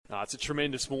It's a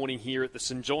tremendous morning here at the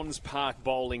St John's Park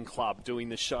Bowling Club doing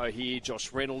the show here.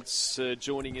 Josh Reynolds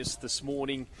joining us this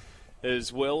morning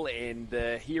as well. And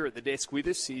here at the desk with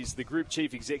us is the Group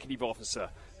Chief Executive Officer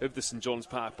of the St John's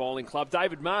Park Bowling Club,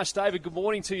 David Marsh. David, good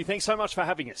morning to you. Thanks so much for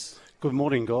having us. Good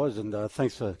morning, guys, and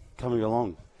thanks for coming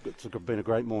along. It's been a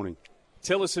great morning.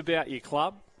 Tell us about your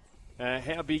club.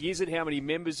 How big is it? How many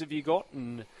members have you got?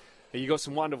 And you got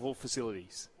some wonderful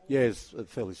facilities. Yeah, it's a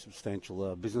fairly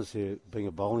substantial business here, being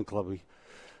a bowling club. We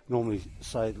normally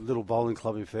say little bowling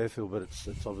club in Fairfield, but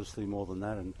it's obviously more than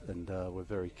that, and we're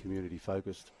very community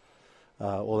focused.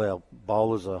 All our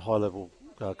bowlers are high-level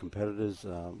competitors.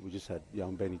 We just had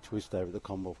young Benny Twist over at the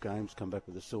Commonwealth Games come back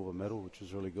with a silver medal, which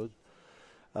was really good.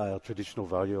 Our traditional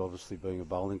value, obviously, being a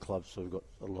bowling club, so we've got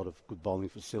a lot of good bowling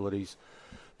facilities.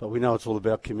 But we know it's all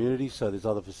about community, so there's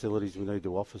other facilities we need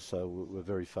to offer, so we're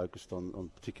very focused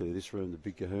on particularly this room, the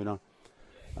Big Kahuna,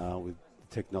 with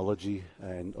technology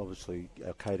and obviously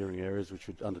our catering areas, which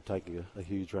we're undertaking a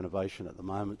huge renovation at the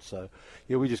moment. So,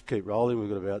 yeah, we just keep rolling. We've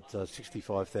got about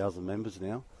 65,000 members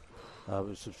now.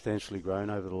 We've substantially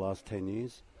grown over the last 10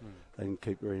 years and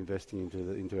keep reinvesting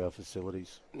into our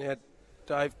facilities. Now,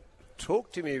 Dave,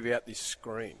 talk to me about this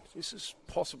screen. This is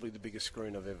possibly the biggest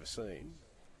screen I've ever seen.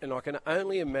 And I can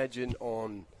only imagine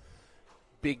on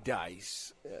big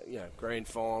days, grand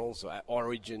finals,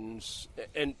 origins,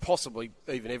 and possibly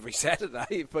even every Saturday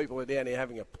if people are down here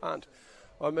having a punt.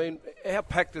 I mean, how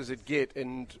packed does it get,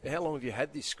 and how long have you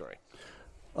had this screen?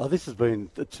 This has been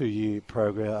a 2-year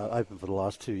program, open for the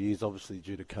last 2 years. Obviously,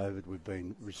 due to COVID, we've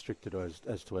been restricted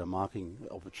as to our marketing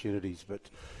opportunities.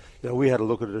 But we had a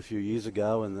look at it a few years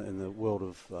ago, and the world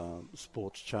of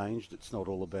sports changed. It's not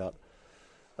all about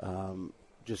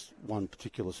just one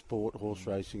particular sport, horse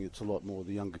racing. It's a lot more.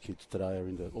 The younger kids today are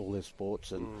into all their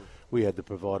sports, and we had to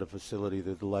provide a facility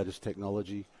with the latest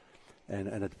technology and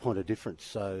a point of difference.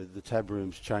 So the tab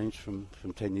room's changed from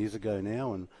 10 years ago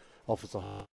now and offers a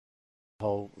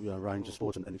whole range of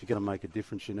sports. And if you're going to make a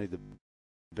difference, you need the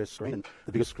best screen,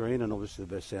 the biggest screen, and obviously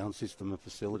the best sound system and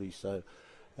facility. So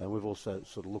we've also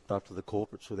sort of looked after the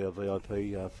corporates with our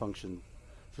VIP function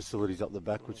facilities up the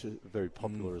back, which are very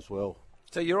popular as well.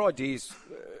 So your ideas,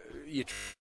 you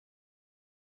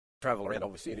travel around,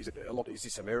 obviously. Is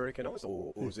this Americanised,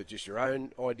 or is it just your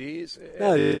own ideas?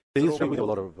 No, it is. We do a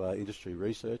lot of industry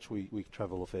research. We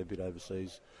travel a fair bit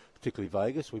overseas, particularly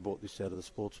Vegas. We bought this out of the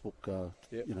sportsbook,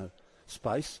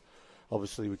 space.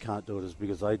 Obviously, we can't do it as big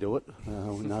as they do it.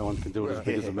 No one can do it as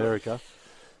big as America.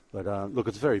 But look,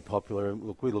 it's very popular. And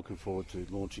look, we're looking forward to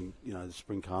launching, the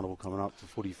Spring Carnival coming up, the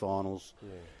footy finals.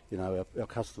 Yeah. Our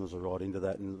customers are right into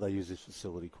that, and they use this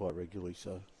facility quite regularly.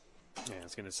 So, yeah, I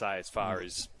was going to say, as far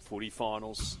as footy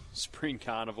finals, Spring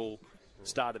Carnival,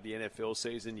 start of the NFL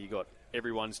season, you got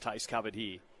everyone's taste covered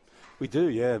here. We do,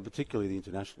 yeah. Particularly the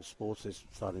international sports, they're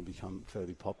starting to become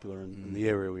fairly popular, and in the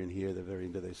area we're in here, they're very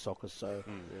into their soccer. So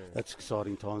that's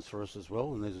exciting times for us as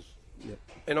well.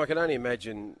 And I can only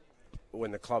imagine,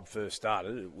 when the club first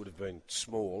started, it would have been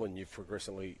small, and you've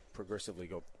progressively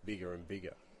got bigger and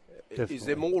bigger. Definitely. Is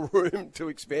there more room to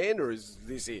expand, or is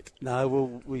this it? No,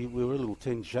 well, we were a little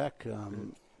tin shack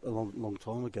a long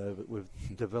time ago, but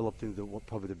we've developed into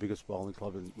probably the biggest bowling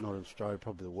club in not Australia,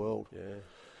 probably the world,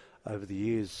 over the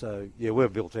years. So, we're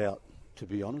built out, to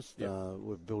be honest. Yep.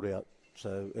 We've built out,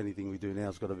 so anything we do now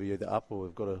has got to be either up, or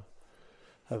we've got to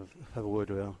have a word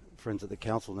to our friends at the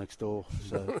council next door.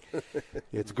 So,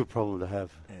 it's a good problem to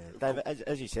have. Yeah. Dave,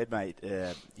 as you said, mate,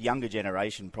 the younger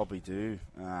generation probably do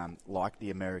like the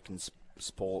American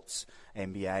sports,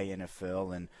 NBA,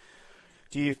 NFL, and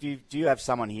do you have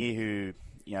someone here who,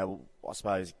 I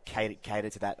suppose cater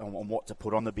to that on what to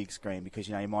put on the big screen? Because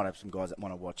you might have some guys that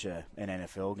want to watch an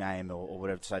NFL game or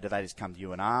whatever. So do they just come to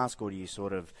you and ask, or do you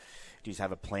just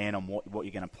have a plan on what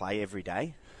you're going to play every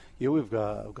day? Yeah, we've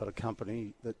got a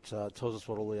company that tells us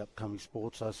what all the upcoming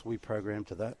sports are, so we program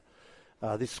to that.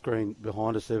 This screen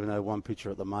behind us, even though one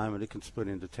picture at the moment, it can split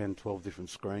into 10, 12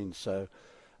 different screens. So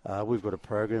we've got a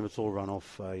program. It's all run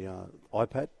off a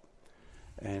iPad,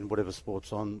 and whatever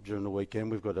sport's on during the weekend,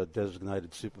 we've got a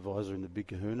designated supervisor in the Big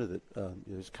Kahuna that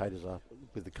just caters up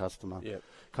with the customer. Yep.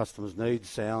 Customers' needs,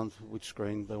 sound, which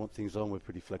screen they want things on. We're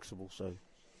pretty flexible, so...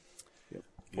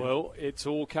 Well, it's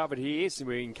all covered here, so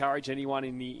we encourage anyone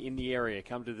in the area,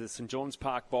 come to the St John's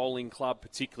Park Bowling Club,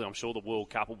 particularly. I'm sure the World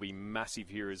Cup will be massive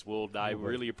here as well, Dave. We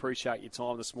really appreciate your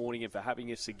time this morning and for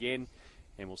having us again,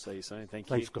 and we'll see you soon. Thanks,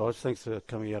 you. Thanks, guys. Thanks for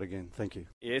coming out again. Thank you.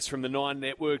 Yes, from the Nine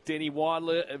Network, Danny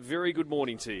Weidler, a very good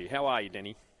morning to you. How are you,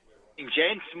 Danny?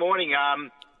 Gents, morning.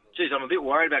 Geez, I'm a bit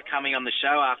worried about coming on the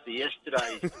show after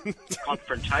yesterday's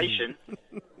confrontation.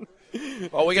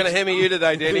 Oh, we're going to hammer you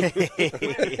today, Danny.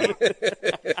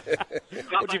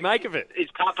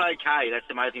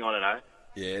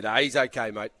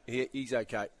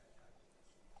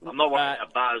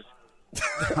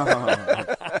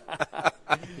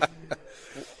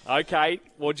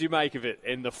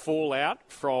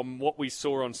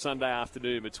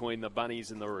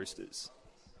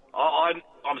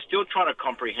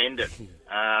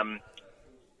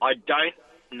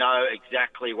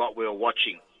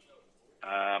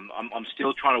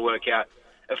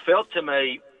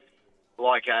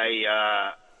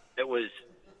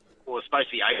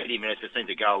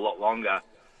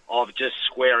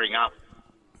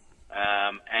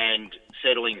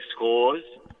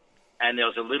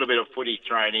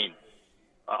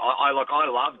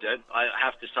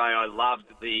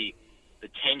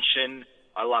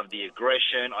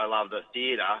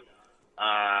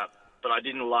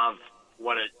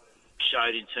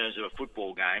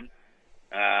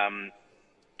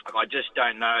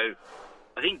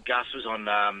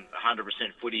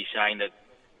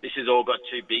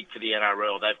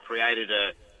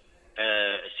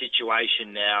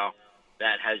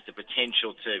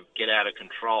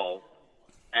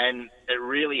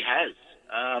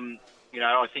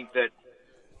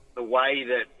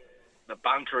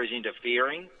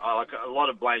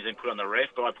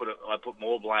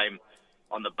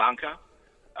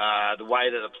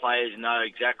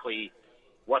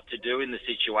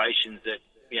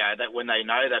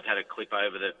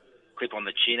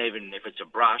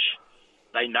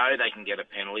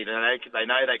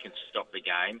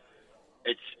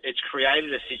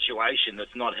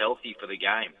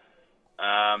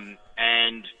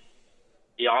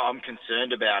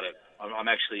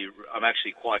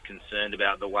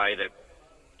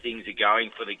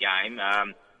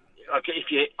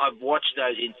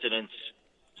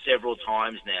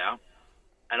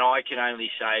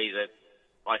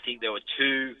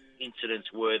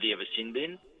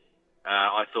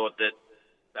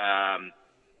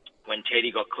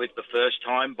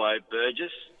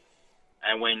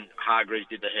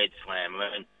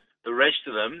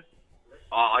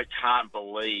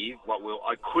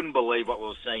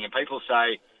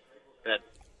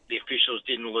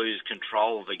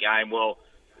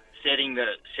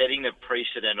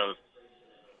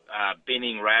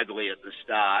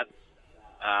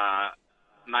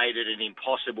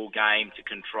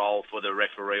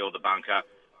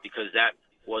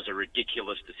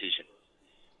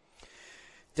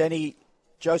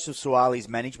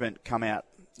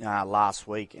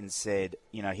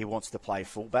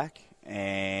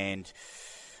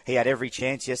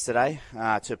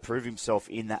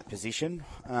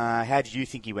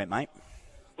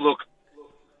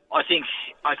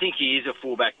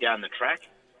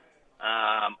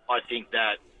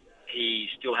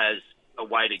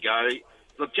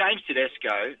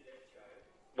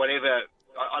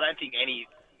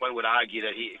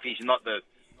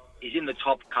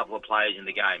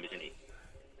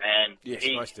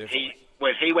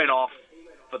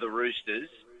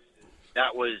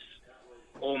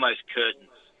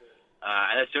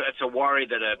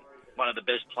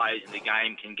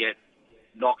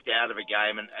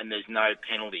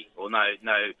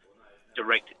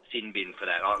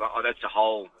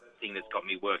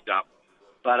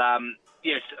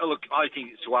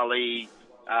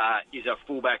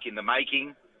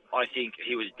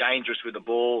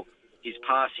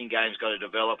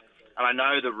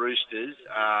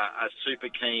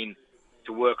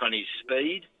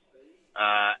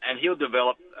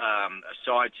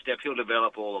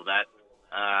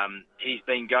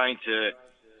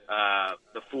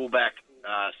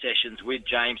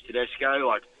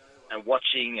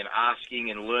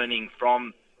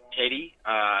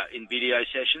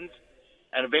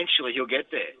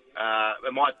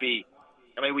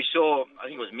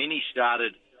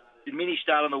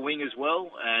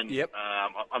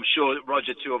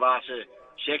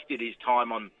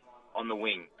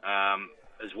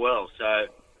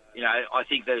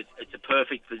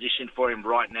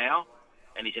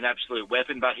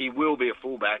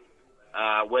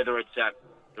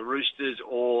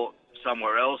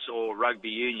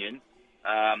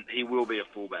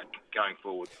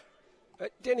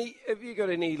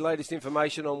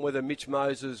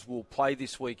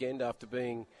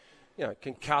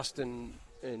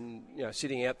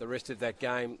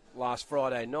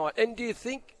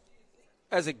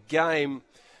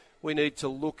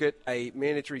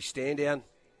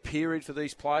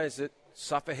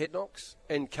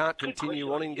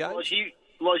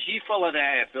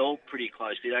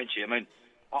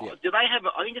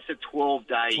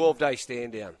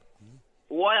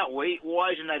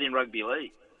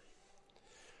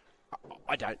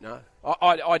 I don't know.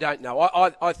 I don't know.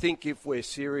 I think if we're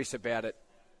serious about it,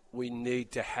 we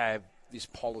need to have this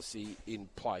policy in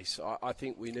place. I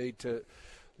think we need to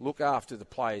look after the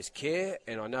players' care,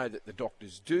 and I know that the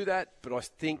doctors do that, but I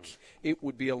think it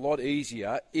would be a lot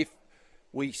easier if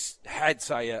we had,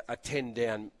 say, a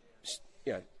 10-down,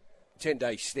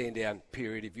 10-day stand-down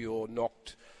period if you're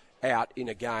knocked out in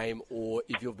a game or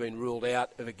if you've been ruled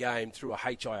out of a game through a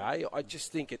HIA. I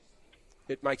just think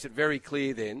it makes it very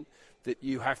clear then that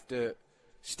you have to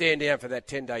stand down for that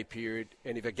 10-day period,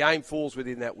 and if a game falls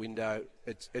within that window,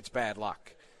 it's bad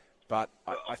luck. But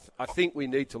I think we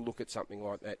need to look at something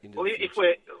like that. If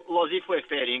we're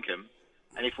fair income,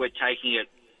 and if we're taking it,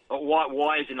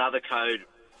 why is another code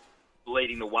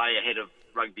leading the way ahead of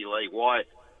rugby league? Why?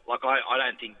 Like I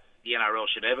don't think the NRL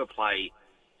should ever play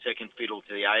second fiddle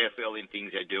to the AFL in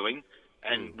things they're doing,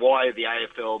 and why are the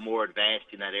AFL more advanced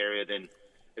in that area than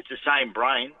it's the same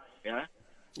brain, you know?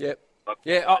 Yep.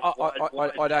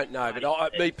 I don't know,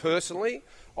 but me personally,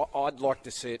 I'd like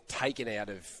to see it taken out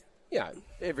of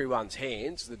everyone's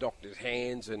hands, the doctor's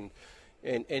hands, and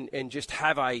just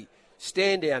have a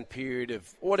stand-down period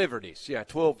of whatever it is,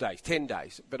 12 days, 10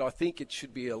 days. But I think it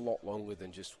should be a lot longer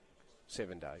than just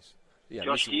 7 days.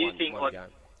 Josh, do you think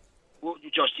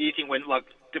Josh, do you think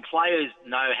do players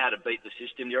know how to beat the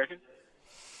system? Do you reckon?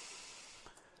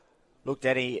 Look,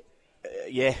 Danny,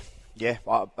 yeah.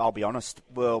 I'll be honest.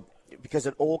 Well, because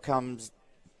it all comes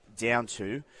down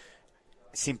to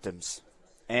symptoms.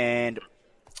 And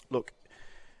look,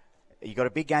 you got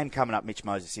a big game coming up, Mitch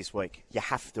Moses, this week. You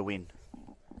have to win.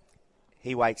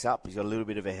 He wakes up, he's got a little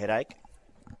bit of a headache.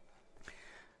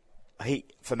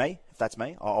 For me, if that's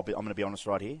me, I'm going to be honest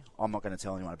right here. I'm not going to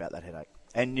tell anyone about that headache.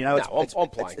 And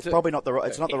it's probably not the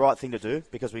right thing to do,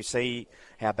 because we see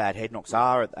how bad head knocks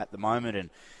are at the moment, and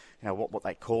what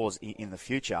they cause in the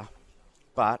future.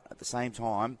 But at the same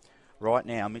time, right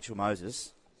now, Mitchell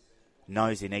Moses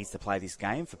knows he needs to play this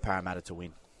game for Parramatta to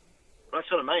win. That's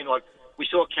what I mean. Like, we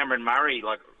saw Cameron Murray,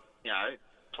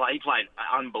 he played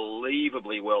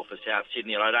unbelievably well for South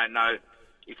Sydney, and I don't know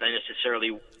if they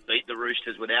necessarily beat the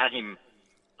Roosters without him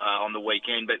on the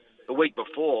weekend. But the week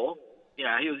before,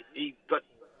 he got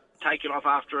taken off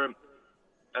after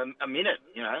a minute,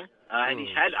 and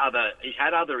he's had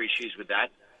other issues with that.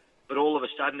 But all of a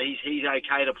sudden, he's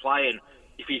okay to play, and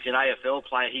if he's an AFL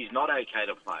player, he's not okay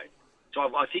to play. So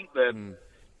I think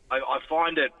I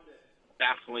find it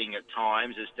baffling at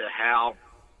times as to how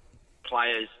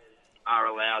players are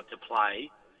allowed to play,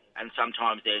 and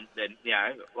sometimes they're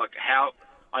how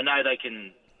I know they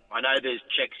can. I know there's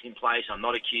checks in place. I'm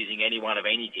not accusing anyone of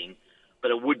anything,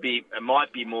 but it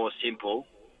might be more simple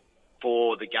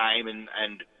for the game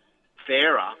and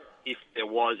fairer if there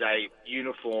was a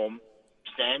uniform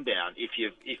stand down if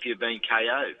you've been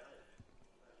KO'd.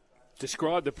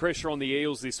 Describe the pressure on the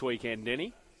Eels this weekend,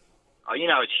 Denny. Oh,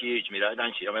 it's huge, Mido,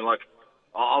 don't you? I mean,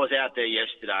 I was out there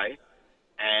yesterday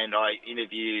and I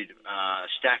interviewed a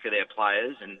stack of their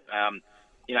players, and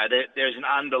there's an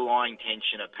underlying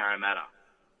tension at Parramatta.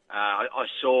 I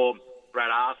saw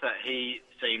Brad Arthur. He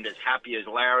seemed as happy as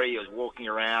Larry. He was walking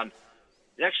around.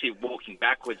 He's actually walking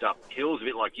backwards up hills, a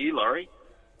bit like you, Laurie.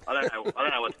 I don't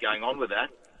know what's going on with that.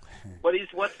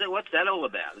 What's that all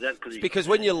about? Is that because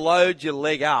when you load your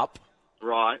leg up,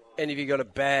 right, and if you've got a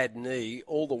bad knee,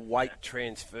 all the weight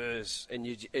transfers, and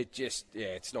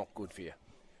it's not good for you.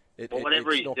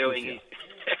 Whatever he's doing,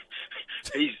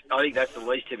 I think that's the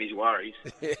least of his worries.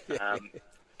 I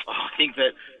think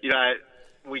that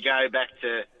we go back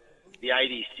to the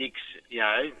 '86,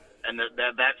 and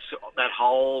that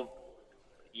whole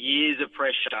years of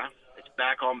pressure. It's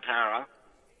back on Para,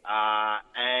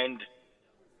 and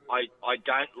I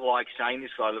don't like saying this,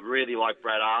 I really like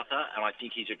Brad Arthur, and I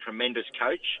think he's a tremendous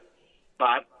coach.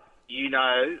 But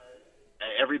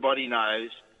everybody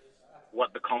knows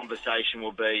what the conversation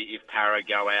will be if Para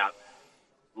go out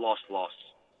loss.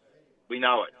 We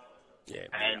know it. Yeah,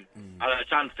 and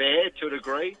it's unfair to a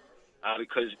degree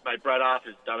because Brad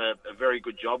Arthur's done a very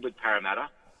good job with Parramatta,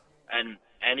 and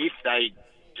if they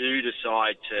do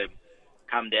decide to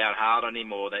come down hard on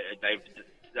him or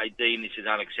they deem this as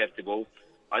unacceptable,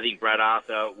 I think Brad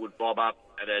Arthur would bob up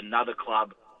at another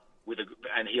club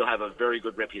and he'll have a very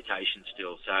good reputation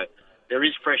still. So there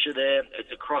is pressure there.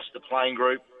 It's across the playing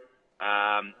group.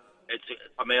 I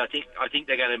think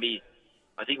they're going to be.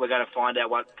 I think we're going to find out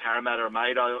what Parramatta are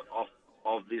made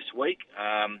of this week.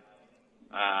 I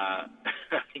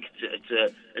think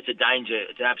it's a danger.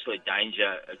 It's an absolute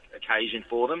danger occasion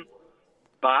for them.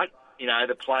 But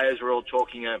the players are all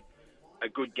talking a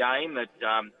good game. That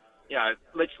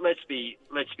let's be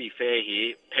fair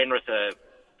here. Penrith are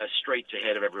streets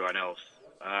ahead of everyone else.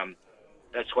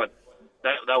 That's what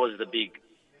that was the big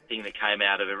thing that came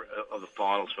out of the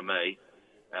finals for me.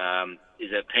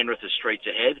 Is that Penrith are streets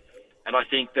ahead, and I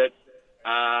think that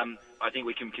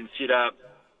we can consider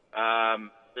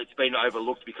it's been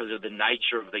overlooked because of the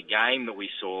nature of the game that we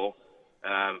saw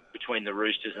between the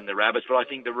Roosters and the Rabbits. But I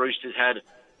think the Roosters had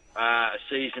a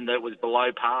season that was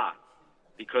below par,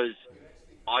 because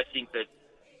I think that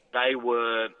they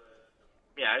were,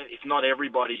 if not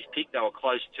everybody's pick, they were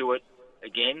close to it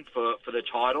again for the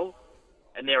title,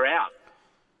 and they're out.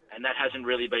 And that hasn't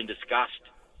really been discussed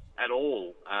at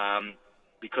all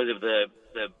because of the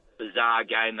bizarre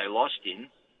game they lost in.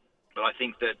 But I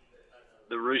think that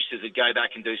the Roosters would go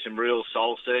back and do some real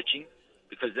soul-searching,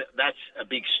 because that's a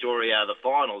big story out of the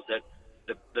finals, that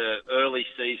the early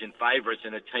season favourites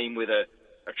and a team with a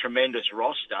tremendous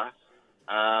roster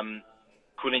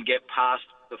couldn't get past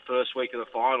the first week of the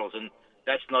finals, and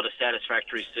that's not a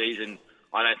satisfactory season.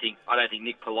 I don't think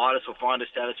Nick Politis will find it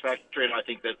satisfactory, and I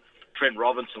think that Trent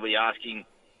Robinson will be asking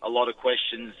a lot of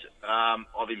questions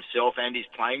of himself and his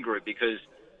playing group, because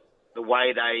the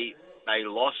way they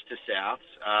lost to Souths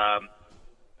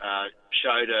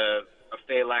showed a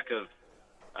fair lack of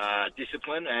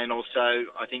discipline, and also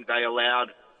I think they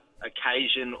allowed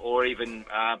occasion or even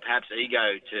perhaps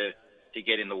ego to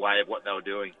get in the way of what they were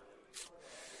doing.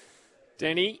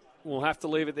 Danny, we'll have to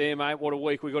leave it there, mate. What a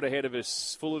week we got ahead of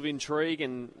us, full of intrigue,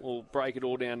 and we'll break it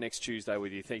all down next Tuesday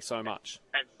with you. Thanks so much.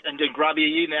 And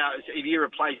Grubby, have you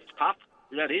replaced Pup?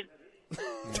 Is that it?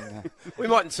 Yeah. We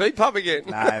mightn't see Pup again.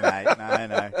 No, mate.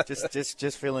 No.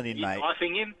 Just filling in, mate.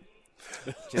 Knifing him?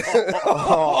 There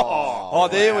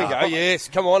we go. Yes.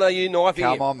 Come on, are you knifing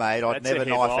him? Come on, mate. I'd That's never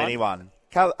knife anyone.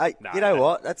 Hey, No, you know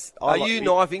what? Are you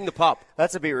knifing the Pup?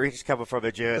 That's a bit rich coming from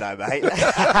a journo, mate.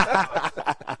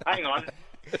 Hang on.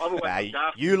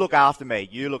 You look after me.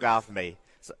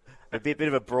 So, a bit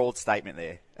of a broad statement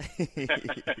there.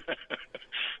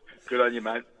 Good on you,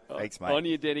 mate. Thanks, mate. On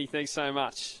you, Denny. Thanks so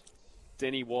much.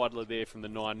 Danny Weidler there from the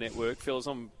Nine Network. Fellas,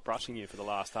 I'm brushing you for the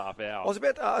last half hour. I was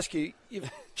about to ask you, you've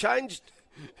changed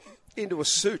into a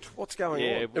suit. What's going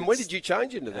on? And when did you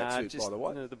change into that suit, by the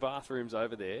way? The bathroom's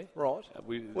over there. Right.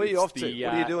 Where are you off to?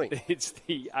 What are you doing? It's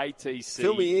the ATC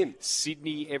Fill me in.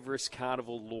 Sydney Everest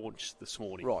Carnival launch this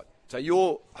morning. Right. So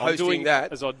you're hosting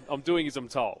that. I'm doing as I'm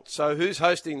told. So who's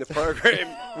hosting the program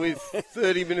with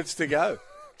 30 minutes to go?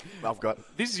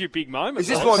 This is your big moment. Is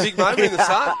this my big moment in the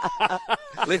sun?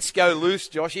 Let's go loose,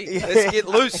 Joshy. Let's get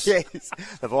loose. Yes.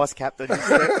 The vice captain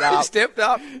stepped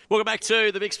up. Welcome back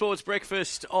to the Big Sports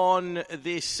Breakfast on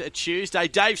this Tuesday.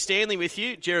 Dave Stanley with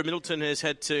you. Jared Middleton has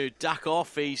had to duck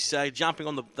off. He's jumping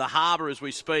on the harbour as we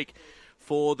speak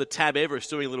for the Tab Everest,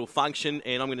 doing a little function,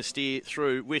 and I'm going to steer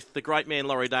through with the great man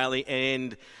Laurie Daly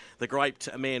and the great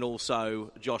man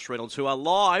also Josh Reynolds, who are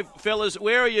live. Fellas,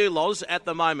 where are you, Loz, at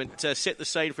the moment? Set the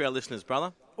scene for our listeners,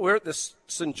 brother. We're at the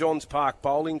St John's Park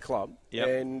Bowling Club, Yep.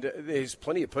 and there's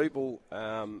plenty of people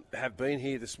have been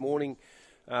here this morning,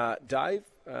 Dave,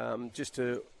 just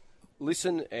to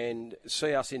listen and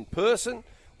see us in person.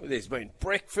 There's been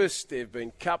breakfast, there have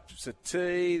been cups of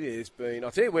tea, I'll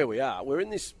tell you where we are. We're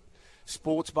in this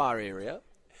sports bar area,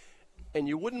 and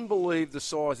you wouldn't believe the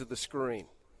size of the screen.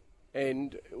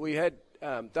 And we had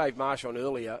Dave Marsh on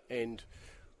earlier, and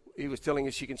he was telling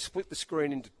us you can split the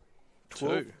screen into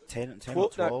 12, 10 or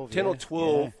 12. 10 or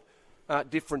 12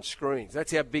 different screens.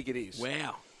 That's how big it is.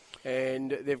 Wow.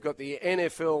 And they've got the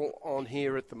NFL on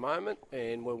here at the moment,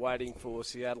 and we're waiting for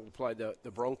Seattle to play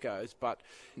the Broncos. But,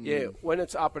 when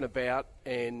it's up and about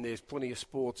and there's plenty of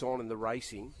sports on and the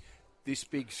racing, this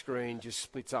big screen just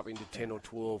splits up into 10 or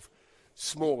 12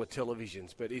 smaller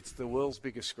televisions, but it's the world's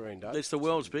biggest screen, Dave. It's the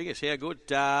world's biggest. How good.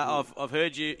 I've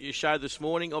heard your show this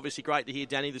morning. Obviously great to hear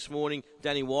Danny this morning,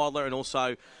 Danny Weidler, and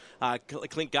also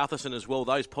Clint Gutherson as well.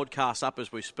 Those podcasts up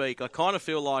as we speak. I kind of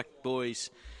feel like, boys,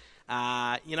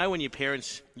 when your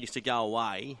parents used to go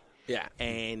away,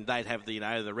 and they'd have the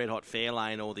Red Hot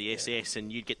Fairlane or the SS,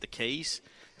 and you'd get the keys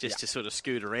just to sort of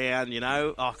scoot around,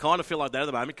 I kind of feel like that at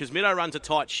the moment, because Middo runs a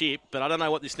tight ship, but I don't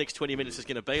know what this next 20 minutes is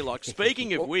going to be like.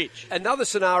 Speaking of which... Another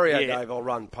scenario, Dave, I'll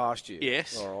run past you.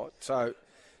 Yes. All right. So,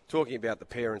 talking about the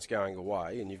parents going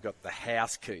away, and you've got the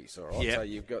house keys, all right? Yep. So,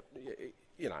 you've got,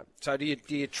 so do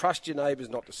you trust your neighbours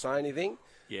not to say anything?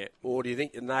 Yeah. Or do you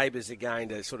think your neighbours are going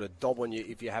to sort of dob on you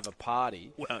if you have a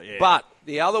party? Well, yeah. But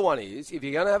the other one is, if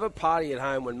you're going to have a party at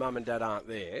home when mum and dad aren't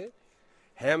there,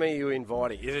 how many are you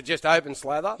inviting? Is it just open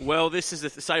slather? Well, this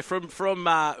is so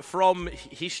from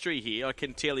history here, I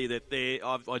can tell you that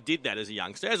I did that as a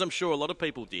youngster, as I'm sure a lot of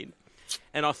people did,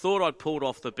 and I thought I'd pulled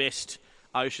off the best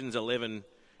Ocean's 11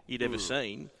 you'd ever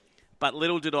seen. But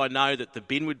little did I know that the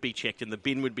bin would be checked and the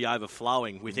bin would be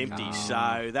overflowing with empties.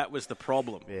 So that was the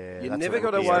problem. Yeah, you never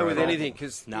got away with anything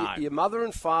because your mother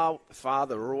and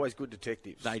father are always good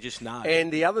detectives. They just know.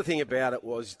 And the other thing about it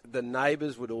was the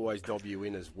neighbours would always dob you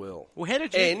in as well. Well, how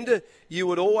did you... And you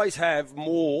would always have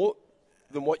more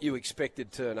than what you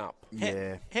expected turn up.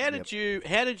 Yeah. How did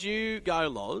you go,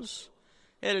 Loz?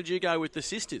 How did you go with the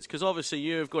sisters? Because obviously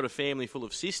you've got a family full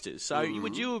of sisters. So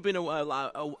would you have been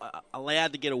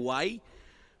allowed to get away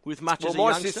with much as a youngster?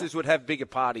 Well, my sisters would have bigger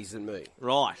parties than me.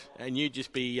 Right. And you'd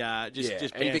just be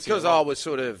just and because I was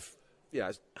sort of,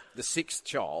 the sixth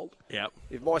child,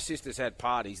 if my sisters had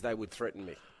parties, they would threaten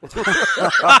me. So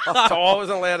I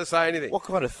wasn't allowed to say anything. What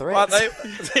kind of threats?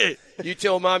 You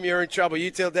tell Mum you're in trouble.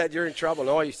 You tell Dad you're in trouble. And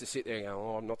I used to sit there and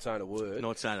go, I'm not saying a word.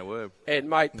 Not saying a word. And,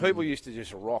 mate, people used to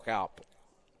just rock up.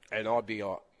 And I'd be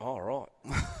like, right.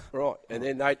 Right. And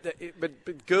then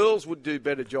but girls would do a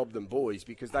better job than boys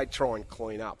because they'd try and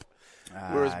clean up.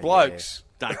 Whereas blokes,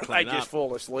 don't clean they just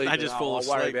fall asleep. They just fall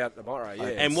asleep. I'll worry about tomorrow, yeah.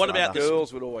 And what about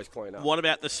girls would always clean up. What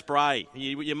about the spray?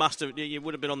 You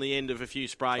would have been on the end of a few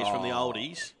sprays from the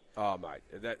oldies. Oh,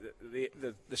 mate.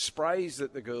 The sprays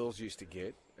that the girls used to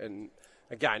get, and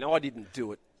again, I didn't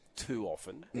do it too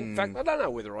often. In fact, I don't know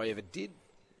whether I ever did.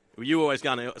 Well, you were always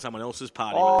going to someone else's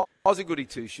party. I was a goody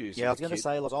two-shoes. Yeah, I was going to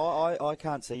say, I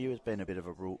can't see you as being a bit of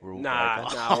a rule breaker.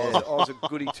 I was a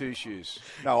goody two-shoes.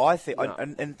 No, I think,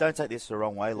 and don't take this the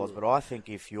wrong way, Loz, but I think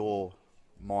if you're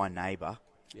my neighbour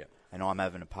and I'm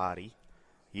having a party,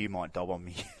 you might dob on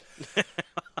me.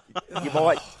 You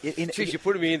might. Jeez, you're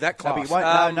putting me in that class.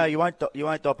 No, you won't. You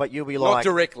won't dob, but you'll be like not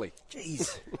directly.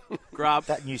 Jeez, Grub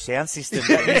that new sound system.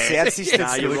 you're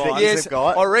right. Yes,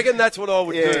 I reckon that's what I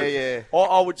would do. Yeah.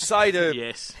 I would say to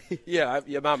yes,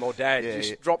 your mum or dad,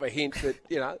 just drop a hint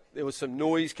that there was some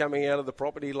noise coming out of the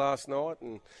property last night,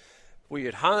 and were you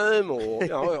at home or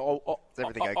is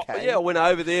everything okay? I went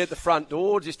over there at the front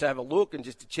door just to have a look and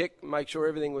just to check, make sure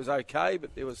everything was okay.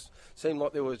 But seemed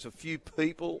like there was a few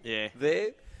people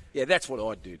there. Yeah, that's what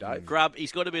I'd do, Dave. Grub,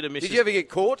 he's got a bit of Mrs. Did you ever get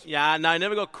caught? Yeah, no,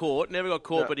 never got caught, No.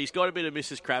 but he's got a bit of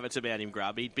Mrs. Kravitz about him,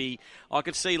 Grub. I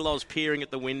could see Loz peering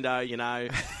at the window,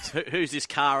 who's this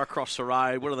car across the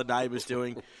road? What are the neighbours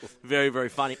doing? Very, very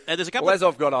funny. And there's a couple as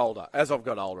I've got older,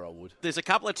 I would. There's a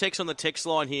couple of texts on the text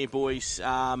line here, boys,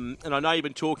 and I know you've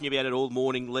been talking about it all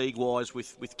morning, league-wise,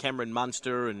 with Cameron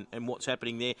Munster and what's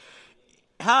happening there.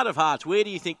 Heart of hearts, where do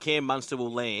you think Cam Munster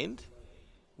will land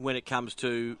when it comes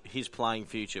to his playing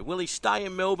future? Will he stay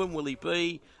in Melbourne? Will he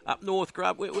be up north,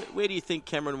 Grub? Where do you think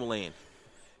Cameron will land?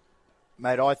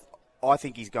 Mate, I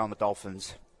think he's going the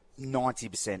Dolphins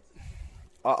 90%.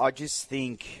 I just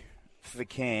think for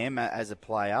Cam as a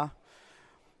player,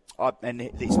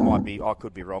 and this might be, I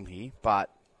could be wrong here,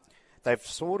 but they've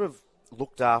sort of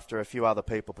looked after a few other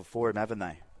people before him, haven't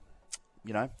they?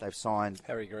 They've signed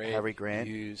Harry Grant,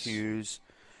 Hughes.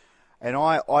 And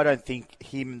I don't think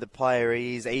him, the player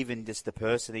he is, even just the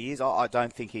person he is, I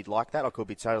don't think he'd like that. I could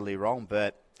be totally wrong.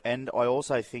 And I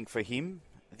also think for him,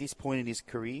 at this point in his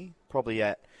career, probably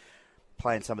at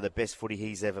playing some of the best footy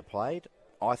he's ever played,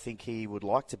 I think he would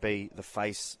like to be the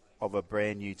face of a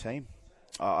brand new team.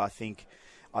 I think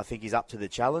he's up to the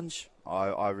challenge.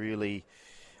 I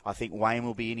think Wayne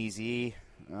will be in his ear.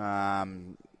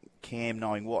 Cam,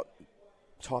 knowing what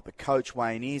type of coach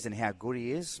Wayne is and how good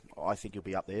he is, I think he'll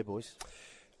be up there, boys.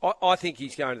 I think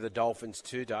he's going to the Dolphins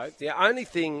too, Dave. The only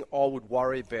thing I would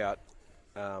worry about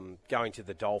going to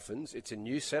the Dolphins, it's a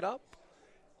new setup.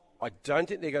 I don't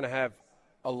think they're going to have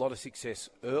a lot of success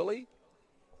early.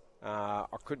 I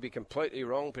could be completely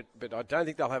wrong, but I don't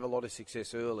think they'll have a lot of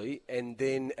success early. And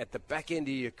then at the back end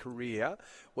of your career,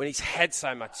 when he's had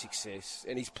so much success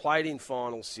and he's played in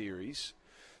final series,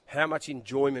 how much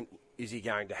enjoyment is he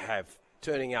going to have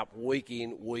turning up week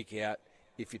in, week out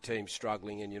if your team's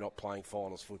struggling and you're not playing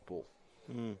finals football?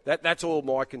 That's all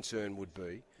my concern would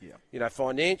be. Yeah.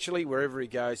 Financially, wherever he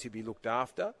goes, he'll be looked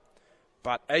after.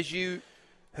 But as you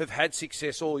have had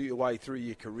success all your way through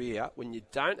your career, when you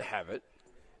don't have it,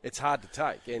 it's hard to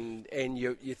take. And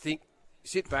you think,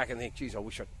 sit back and think, geez, I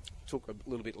wish I took a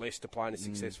little bit less to play in a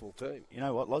successful team. You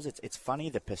know what, Loz? It's funny,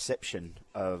 the perception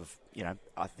of,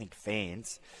 I think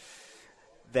fans,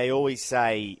 they always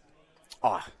say,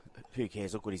 who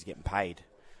cares? Look what he's getting paid.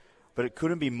 But it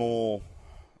couldn't be more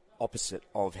opposite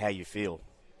of how you feel.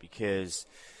 Because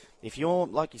if you're,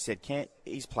 like you said,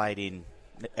 he's played in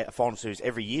a final series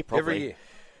every year, probably. Every year.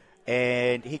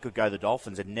 And he could go to the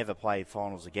Dolphins and never play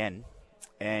finals again.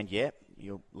 And,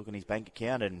 you'll look at his bank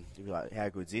account and you'll be like, how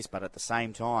good's this? But at the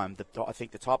same time, I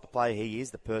think the type of player he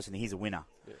is, the person, he's a winner.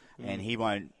 Yeah. And he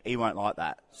won't like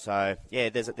that. So,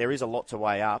 there is a lot to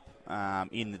weigh up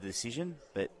in the decision.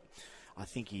 But I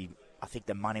think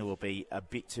the money will be a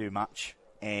bit too much,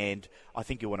 and I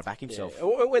think he'll want to back himself.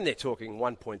 Yeah. When they're talking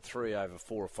 1.3 over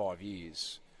 4 or 5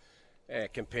 years,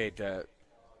 compared to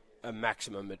a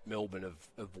maximum at Melbourne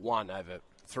of 1 over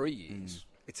 3 years,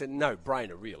 it's a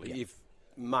no-brainer, really. Yeah. If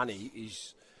money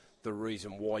is the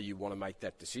reason why you want to make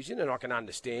that decision, and I can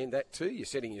understand that too. You're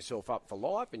setting yourself up for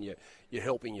life, and you're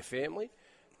helping your family.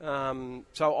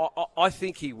 So I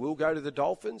think he will go to the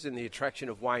Dolphins, and the attraction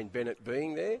of Wayne Bennett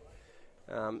being there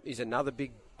is another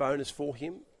big bonus for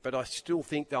him. But I still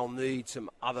think they'll need some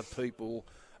other people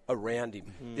around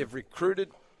him. They've recruited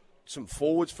some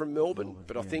forwards from Melbourne,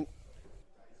 but I think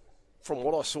from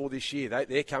what I saw this year,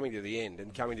 they're coming to the end,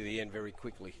 and coming to the end very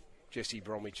quickly. Jesse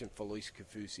Bromwich and Felice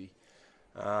Kafusi.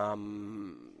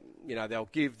 They'll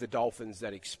give the Dolphins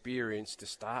that experience to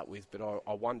start with, but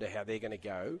I wonder how they're going to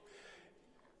go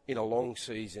in a long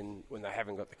season when they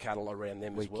haven't got the cattle around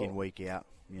them as well. Week in, week out.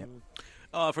 Yep.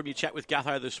 From your chat with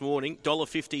Gutho this morning,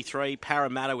 $1.53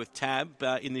 Parramatta with Tab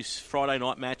in this Friday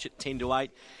night match at 10 to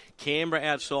 8. Canberra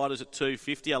outsiders at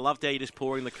 $2.50. I loved how you're just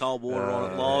pouring the cold water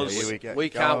on it, Loz. We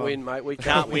can't win, mate. We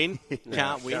can't win.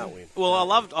 Can't win.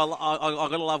 Well, I got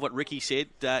to love what Ricky said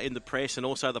in the press, and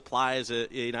also the players are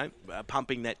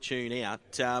pumping that tune out.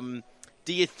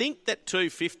 Do you think that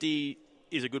 $2.50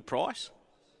 is a good price?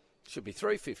 Should be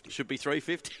 $3.50. Should be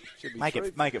 $3.50. Make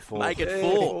it 4. Make it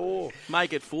 4.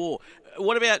 Make it 4.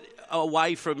 What about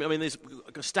away from? I mean, there's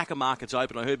a stack of markets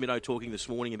open. I heard Minnow talking this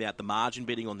morning about the margin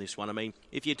betting on this one. I mean,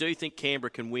 if you do think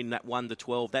Canberra can win that 1 to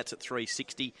 12, that's at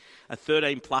 $3.60. A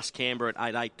 13 plus Canberra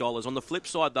at $8. On the flip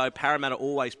side, though, Parramatta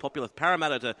always popular.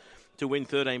 Parramatta to win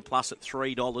 13 plus at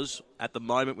 $3 at the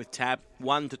moment with Tab.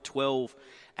 1 to 12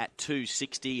 at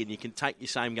 $2.60, and you can take your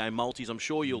same game multis. I'm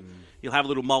sure you'll have a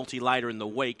little multi later in the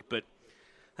week. But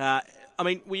I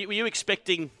mean, were you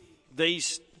expecting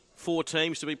these 4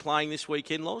 teams to be playing this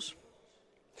weekend, Loz?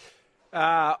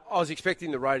 I was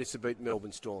expecting the Raiders to beat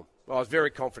Melbourne Storm. I was very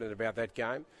confident about that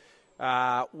game.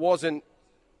 Wasn't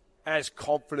as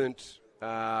confident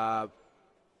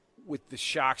with the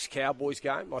Sharks-Cowboys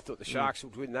game. I thought the Sharks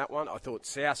would win that one. I thought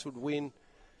South would win.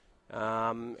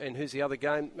 And who's the other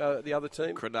game? The other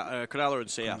team? Cronulla and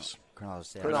South.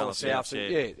 Cronulla South.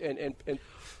 Yeah. And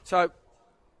so...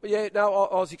 Yeah, no,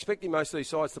 I was expecting most of these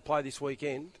sides to play this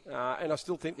weekend, and I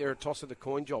still think they're a toss of the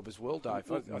coin job as well,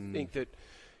 Dave. I think that,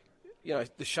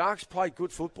 the Sharks played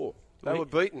good football. They were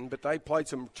beaten, but they played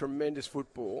some tremendous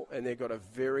football, and they've got a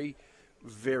very,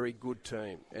 very good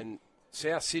team. And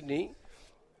South Sydney,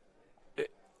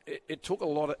 it took a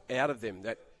lot out of them,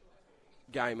 that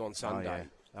game on Sunday.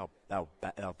 Oh, yeah.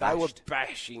 They were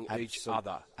bashing each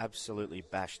other. Absolutely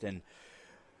bashed. And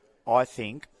I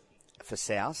think for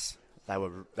South... They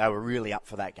were really up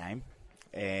for that game,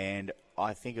 and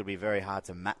I think it'll be very hard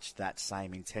to match that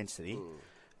same intensity.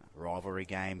 Rivalry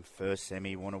game, first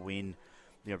semi, want to win.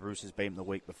 Roosters beat them the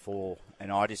week before,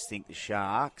 and I just think the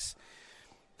Sharks,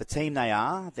 the team they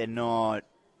are, they're not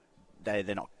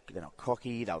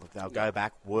cocky. They'll go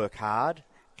back, work hard,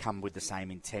 come with the same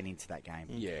intent into that game.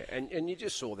 Yeah, and you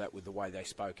just saw that with the way they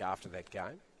spoke after that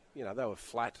game. They were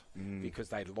flat because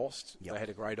they'd lost. Yep. They had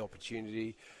a great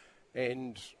opportunity,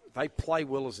 and they play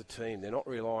well as a team. They're not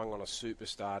relying on a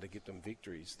superstar to get them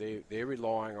victories. They're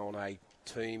relying on a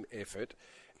team effort,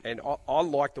 and I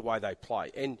like the way they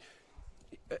play. And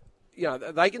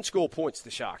they can score points,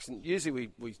 the Sharks. And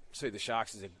usually we see the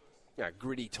Sharks as a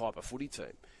gritty type of footy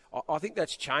team. I think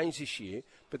that's changed this year.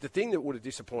 But the thing that would have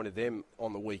disappointed them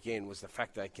on the weekend was the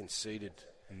fact they conceded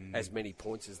as many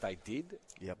points as they did.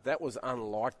 Yep. That was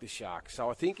unlike the Sharks. So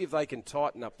I think if they can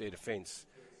tighten up their defence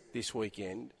this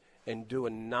weekend and do a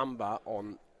number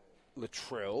on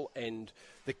Latrell, and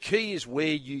the key is where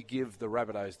you give the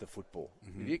Rabbitohs the football.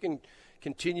 If you can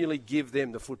continually give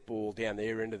them the football down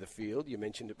their end of the field, you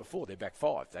mentioned it before, they're back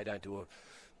 5. They don't do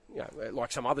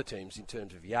like some other teams in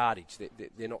terms of yardage.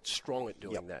 They're not strong at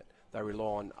doing that. They rely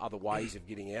on other ways of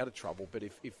getting out of trouble. But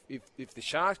if the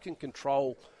Sharks can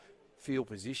control field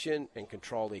position and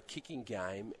control their kicking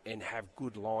game and have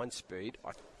good line speed,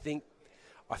 I think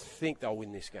they'll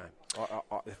win this game.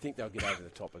 I think they'll get over the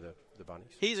top of the Bunnies.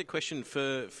 Here's a question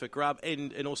for Grubb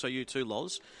and also you too,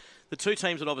 Loz. The 2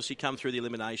 teams that obviously come through the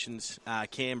eliminations,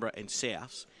 Canberra and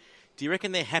South, do you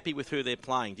reckon they're happy with who they're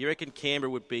playing? Do you reckon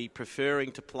Canberra would be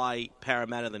preferring to play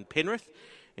Parramatta than Penrith?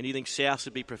 And do you think South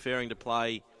would be preferring to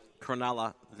play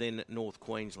Cronulla than North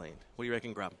Queensland? What do you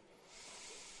reckon, Grubb?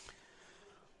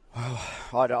 Well,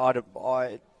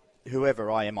 whoever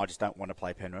I am, I just don't want to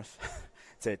play Penrith.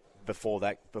 Before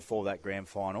that grand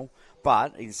final.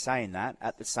 But in saying that,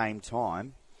 at the same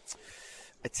time,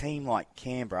 a team like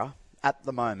Canberra, at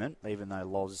the moment, even though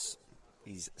Loz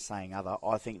is saying other.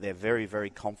 I think they're very, very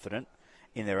confident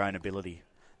in their own ability.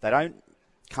 They don't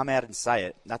come out and say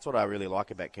it. That's what I really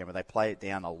like about Canberra. They play it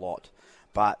down a lot.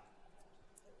 But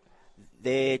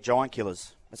they're giant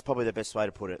killers. That's probably the best way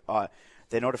to put it.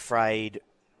 They're not afraid,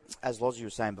 as Lozzie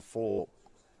was saying before,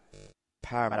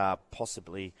 Parramatta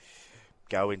possibly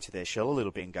go into their shell a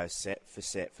little bit and go set for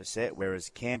set for set, whereas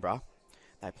Canberra,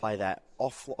 they play that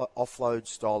offload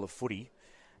style of footy,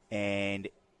 and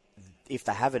if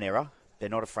they have an error, they're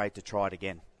not afraid to try it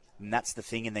again. And that's the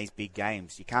thing in these big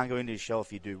games. You can't go into the shell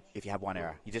if you have one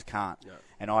error. You just can't. No.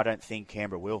 And I don't think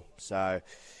Canberra will. So,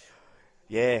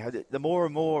 yeah, the more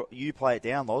and more you play it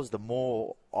down, Loz, the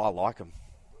more I like them.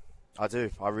 I do.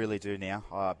 I really do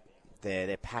now.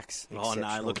 Their packs. Oh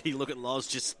no! Look at Loz.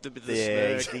 Just the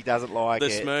smirk. He doesn't like it.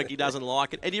 The smirk. He doesn't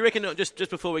like it. And do you reckon just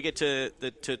before we get to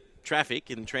traffic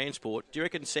and transport, do you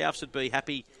reckon Souths would be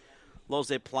happy, Loz,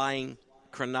 they're playing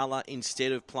Cronulla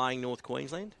instead of playing North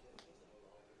Queensland?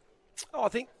 Oh, I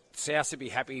think Souths would be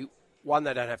happy. One,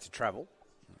 they don't have to travel,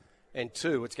 and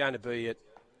two, it's going to be at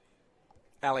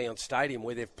Allianz Stadium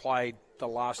where they've played the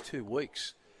last 2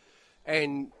 weeks,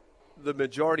 and the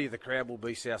majority of the crowd will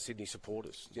be South Sydney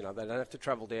supporters. You know, they don't have to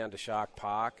travel down to Shark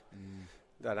Park.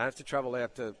 They don't have to travel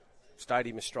out to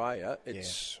Stadium Australia.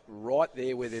 It's right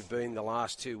there where they've been the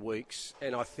last 2 weeks,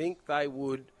 and I think they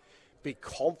would be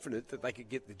confident that they could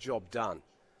get the job done.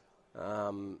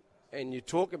 And you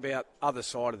talk about other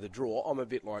side of the draw, I'm a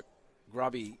bit like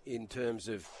Grubby in terms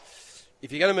of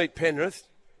if you're going to meet Penrith,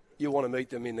 you want to meet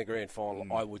them in the grand final,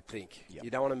 I would think. Yep. You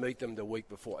don't want to meet them the week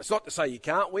before. It's not to say you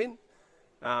can't win,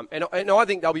 and I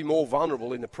think they'll be more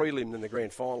vulnerable in the prelim than the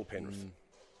grand final, Penrith.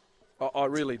 I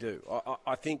really do.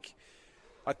 I think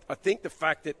the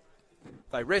fact that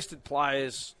they rested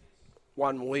players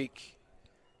 1 week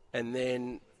and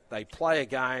then they play a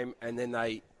game and then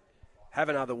they have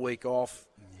another week off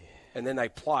and then they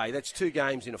play, that's 2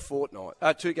 games in a fortnight,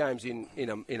 2 games in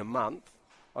a month.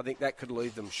 I think that could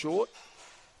leave them short.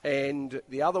 And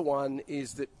the other one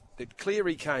is that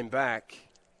Cleary came back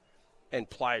and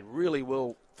played really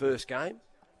well first game.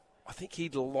 I think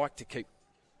he'd like to keep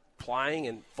playing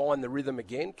and find the rhythm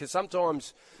again, because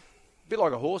sometimes, a bit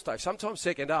like a horse, Dave, sometimes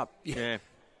second up, I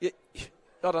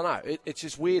don't know, it's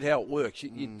just weird how it works.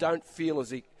 You don't feel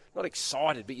as not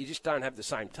excited, but you just don't have the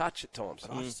same touch at times.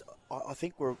 I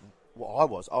think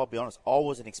I'll be honest, I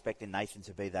wasn't expecting Nathan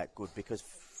to be that good, because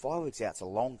 5 weeks out's a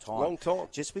long time. Long time.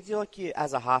 Just with you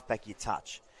as a halfback, you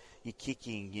touch, you're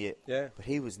kicking, but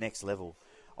he was next level.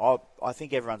 I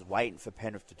think everyone's waiting for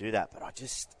Penrith to do that, but I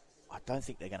don't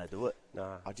think they're going to do it.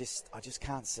 No. I just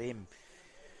can't see him.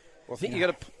 Well, I think you've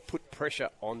got to put pressure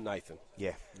on Nathan.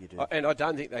 Yeah, you do. And I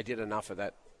don't think they did enough of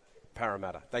that,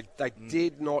 Parramatta. They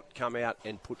did not come out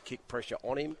and put kick pressure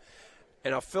on him.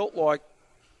 And I felt like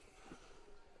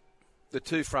the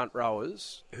 2 front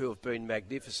rowers, who have been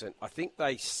magnificent, I think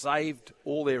they saved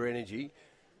all their energy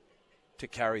to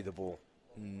carry the ball.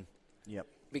 Yep.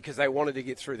 Because they wanted to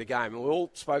get through the game. And we've all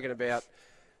spoken about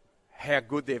how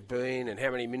good they've been and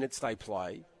how many minutes they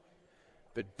play.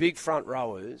 But big front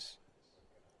rowers,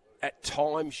 at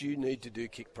times you need to do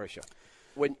kick pressure.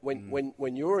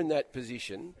 When you're in that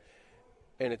position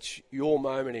and it's your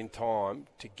moment in time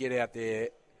to get out there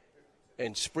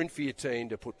and sprint for your team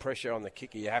to put pressure on the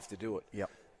kicker, you have to do it. Yep.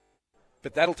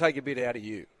 But that'll take a bit out of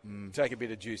you, take a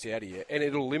bit of juice out of you, and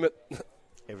it'll limit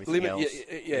everything else.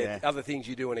 Other things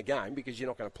you do in a game, because you're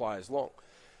not going to play as long.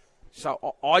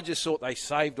 So I just thought they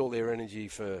saved all their energy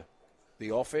for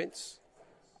the offense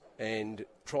and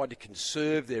tried to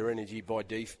conserve their energy by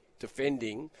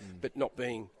defending, but not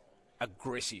being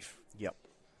aggressive. Yep.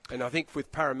 And I think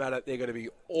with Parramatta, they're going to be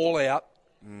all out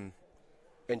and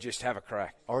just have a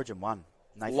crack. Origin 1.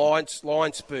 Line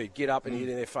speed, get up and hit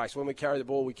in their face. When we carry the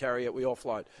ball, we carry it, we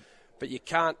offload. But you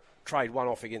can't trade one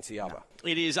off against the other.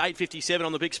 It is 8:57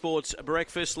 on the Big Sports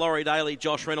Breakfast. Laurie Daly,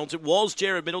 Josh Reynolds. It was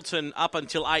Jared Middleton up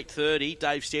until 8:30.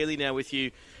 Dave Stanley now with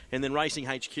you. And then Racing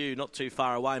HQ not too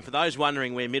far away. And for those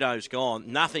wondering where Middo's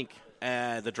gone, nothing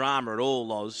the drama at all,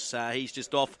 Loz. He's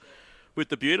just off with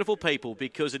the beautiful people,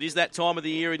 because it is that time of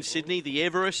the year in Sydney, the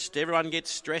Everest. Everyone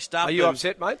gets dressed up. Are you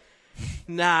upset, mate?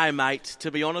 No, mate.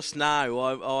 To be honest,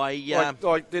 no.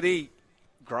 Did he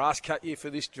grass cut you for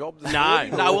this job? No.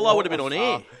 Well, I would have been on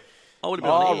air. I would have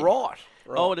been on air. Right.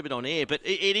 I would have been on air. But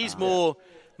it is more,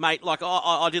 mate, like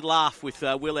I did laugh with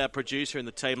Will, our producer, and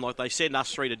the team. Like, they send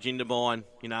us 3 to Jindabyne,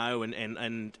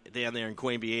 and down there in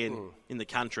Queanbeyan in the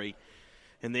country.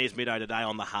 And there's Middo today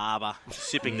on the harbour,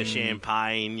 sipping the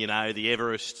champagne, the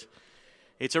Everest.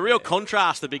 It's a real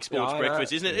contrast, the Big Sports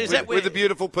Breakfast, isn't it? Is that with the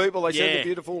beautiful people, they send the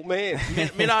beautiful man.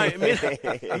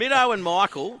 Minnow and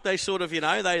Michael, they sort of,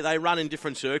 they run in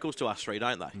different circles to us three,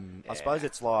 don't they? I suppose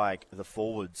it's like the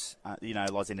forwards, like in a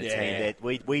team. That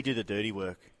we do the dirty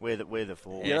work. We're the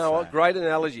forwards. You know what? Great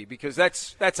analogy, because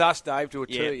that's us, Dave, to a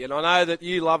T. And I know that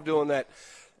you love doing that.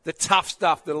 The tough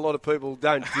stuff that a lot of people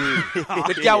don't do,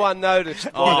 that go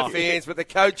unnoticed by the fans, but the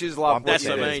coaches love. That's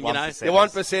what I mean, the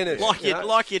 1%ers.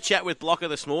 Like your chat with Blocker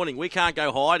this morning, we can't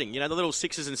go hiding. The little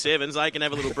 6s and 7s, they can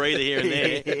have a little breather here and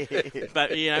there.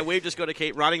 But we've just got to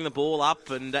keep running the ball up,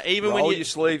 and even roll when your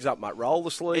sleeves up, mate. Roll the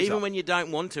sleeves up. Even when you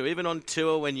don't want to, even on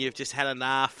tour when you've just had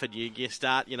enough, and you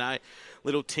start,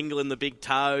 little tingle in the big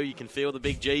toe, you can feel the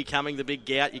big G coming, the big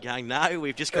gout. You're going, no,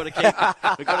 we've just got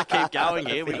to keep going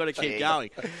here. We've got to keep going.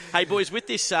 Hey boys, with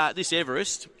this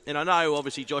Everest, and I know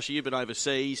obviously Josh, you've been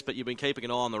overseas, but you've been keeping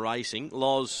an eye on the racing.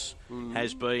 Loz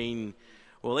has been.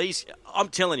 Well, I'm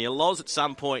telling you, Loz at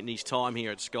some point in his time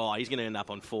here at Sky, he's going to end up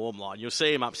on form line. You'll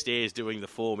see him upstairs doing the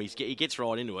form. He gets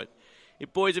right into it.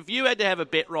 Boys, if you had to have a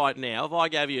bet right now, if I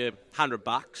gave you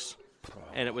 $100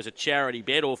 and it was a charity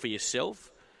bet or for yourself,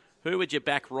 who would you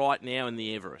back right now in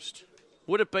the Everest?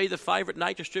 Would it be the favourite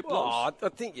Nature Strip, Loz? I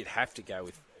think you'd have to go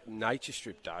with Nature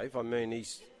Strip, Dave. I mean,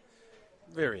 he's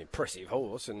a very impressive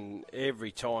horse, and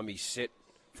every time he's set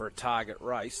for a target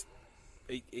race,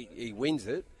 he wins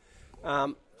it.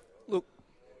 Look,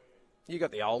 you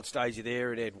got the old stager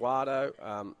there at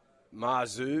Eduardo,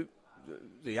 Marzu,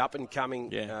 the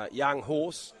up-and-coming young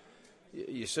horse.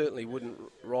 You certainly wouldn't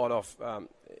write off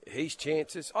his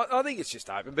chances. I think it's just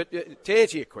open. But to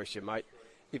answer your question, mate,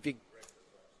 if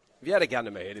you had a gun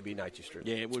to my head, it'd be Nature Strip.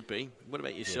 Yeah, it would be. What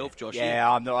about yourself, Josh?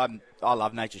 Yeah, I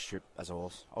love Nature Strip as a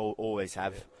horse. Always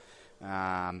have.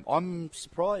 Yeah. I'm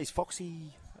surprised.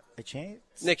 Foxy a chance?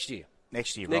 Next year.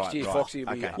 Next year, Foxy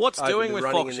will be What's doing with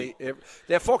Foxy?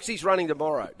 Now, Foxy's running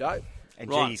tomorrow, Dave. And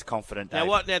G's confident, Dave.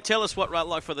 Now tell us what,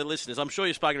 like for the listeners, I'm sure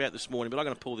you've spoken about this morning, but I'm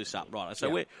going to pull this up. Right,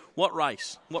 so what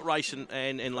race? What race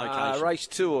and location? Race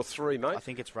 2 or 3, mate. I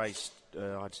think it's race,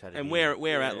 I just had it. And where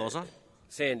at, Loza?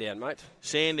 Sandown, mate.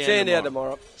 Sandown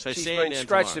tomorrow. So she's Sandown been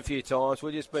scratched tomorrow. A few times.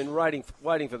 We've just been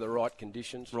waiting for the right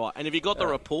conditions. Right, and have you got the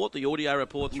report, the audio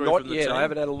report through not from the yet. team? I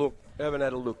haven't had a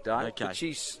look. Dave. Okay. But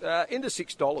she's into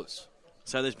 $6.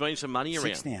 So there's been some money around.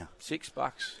 $6 now.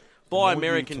 $6. Buy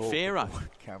American Pharaoh.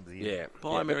 Yeah.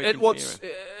 Buy American Pharaoh.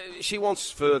 She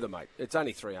wants further, mate. It's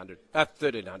only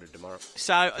 $1,300 tomorrow.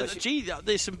 So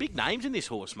there's some big names in this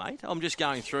horse, mate. I'm just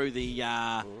going through the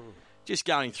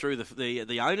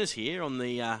the owners here on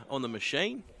the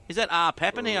machine. Is that R.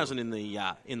 Pappenhausen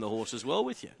in the horse as well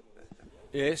with you?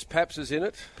 Yes, Paps is in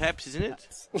it. Paps is in it.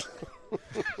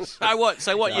 So what?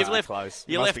 No, you've left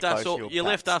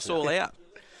us all out.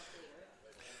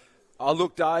 Oh,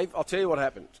 look, Dave, I'll tell you what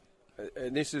happened.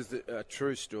 And this is a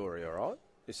true story, all right?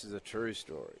 This is a true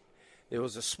story. There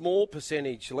was a small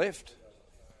percentage left,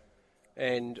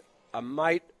 and a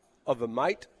mate of a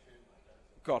mate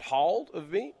got hold of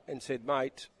me and said,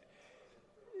 mate,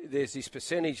 there's this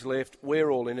percentage left. We're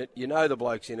all in it. You know the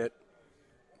bloke's in it.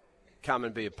 Come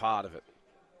and be a part of it.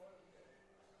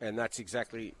 And that's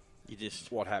exactly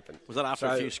what happened. Was that after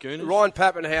a few schooners? Ryan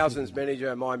Pappenhausen's manager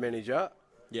and my manager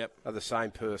are the same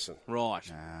person. Right.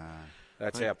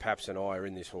 That's how Paps and I are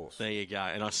in this horse. There you go.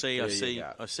 And I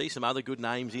see some other good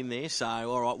names in there. So,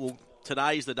 all right, well,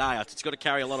 today's the day. It's got to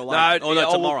carry a lot of weight.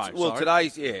 Tomorrow. Well,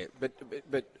 today's,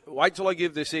 but wait till I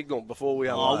give the signal before we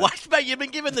unload. Oh, wait, mate, you've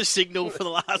been given the signal for the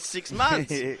last 6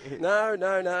 months. No. Okay.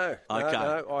 No, I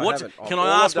haven't. Can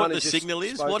I ask what the signal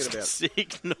is? What's the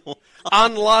signal?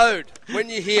 Unload. When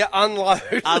you hear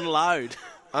unload. Unload.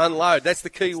 Unload. That's the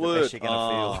key word. You're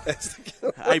going to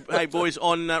feel. Hey, boys,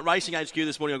 on Racing HQ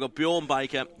this morning, I've got Bjorn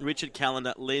Baker, Richard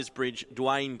Callender, Les Bridge,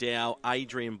 Dwayne Dow,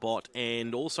 Adrian Bott,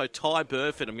 and also Ty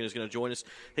Burford. I'm just going to join us.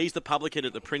 He's the publican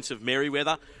at the Prince of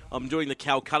Merriweather. I'm doing the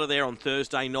Calcutta there on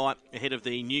Thursday night ahead of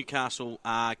the Newcastle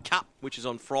Cup, which is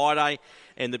on Friday,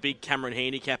 and the big Cameron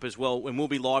Handicap as well. And we'll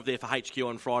be live there for HQ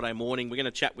on Friday morning. We're going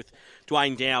to chat with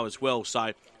Dwayne Dow as well,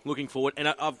 so looking forward. And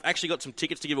I've actually got some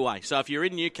tickets to give away. So if you're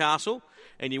in Newcastle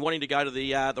and you're wanting to go to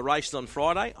the races on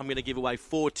Friday, I'm going to give away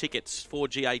 4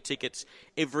 GA tickets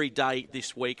every day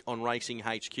this week on Racing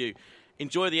HQ.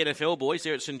 Enjoy the NFL, boys,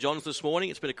 there at St John's this morning.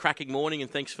 It's been a cracking morning, and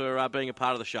thanks for being a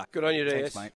part of the show. Good on you, DS. Thanks, mate.